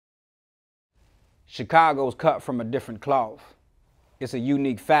Chicago's cut from a different cloth. It's a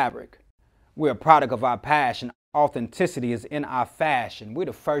unique fabric. We're a product of our passion. Authenticity is in our fashion. We're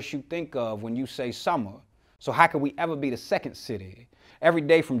the first you think of when you say summer. So how could we ever be the second city? Every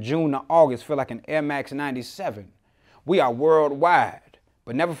day from June to August feel like an Air Max 97. We are worldwide,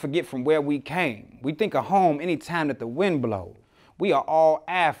 but never forget from where we came. We think of home anytime that the wind blows. We are all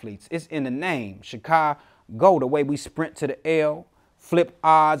athletes. It's in the name. Chicago, the way we sprint to the L, flip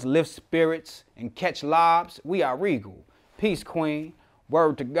odds, lift spirits, and catch lobs. We are regal. Peace, queen.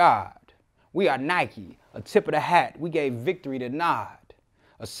 Word to God. We are Nike, a tip of the hat. We gave victory to nod.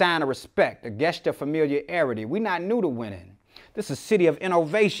 A sign of respect, a gesture of familiarity. We not new to winning. This is a city of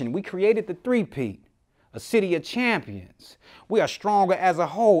innovation. We created the three-peat. A city of champions. We are stronger as a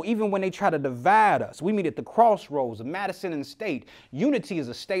whole, even when they try to divide us. We meet at the crossroads of Madison and State. Unity is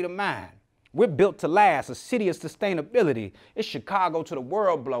a state of mind. We're built to last, a city of sustainability. It's Chicago till the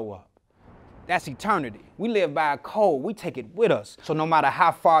world blow up. That's eternity. We live by a code. We take it with us. So no matter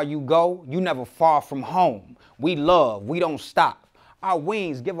how far you go, you never far from home. We love. We don't stop. Our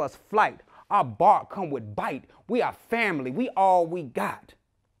wings give us flight. Our bark come with bite. We are family. We all we got.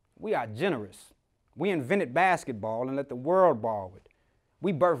 We are generous. We invented basketball and let the world borrow it.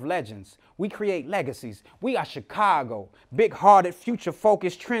 We birth legends. We create legacies. We are Chicago. Big-hearted,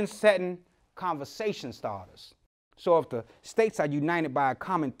 future-focused, trend-setting conversation starters. So if the states are united by a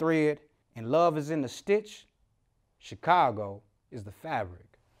common thread and love is in the stitch, Chicago is the fabric.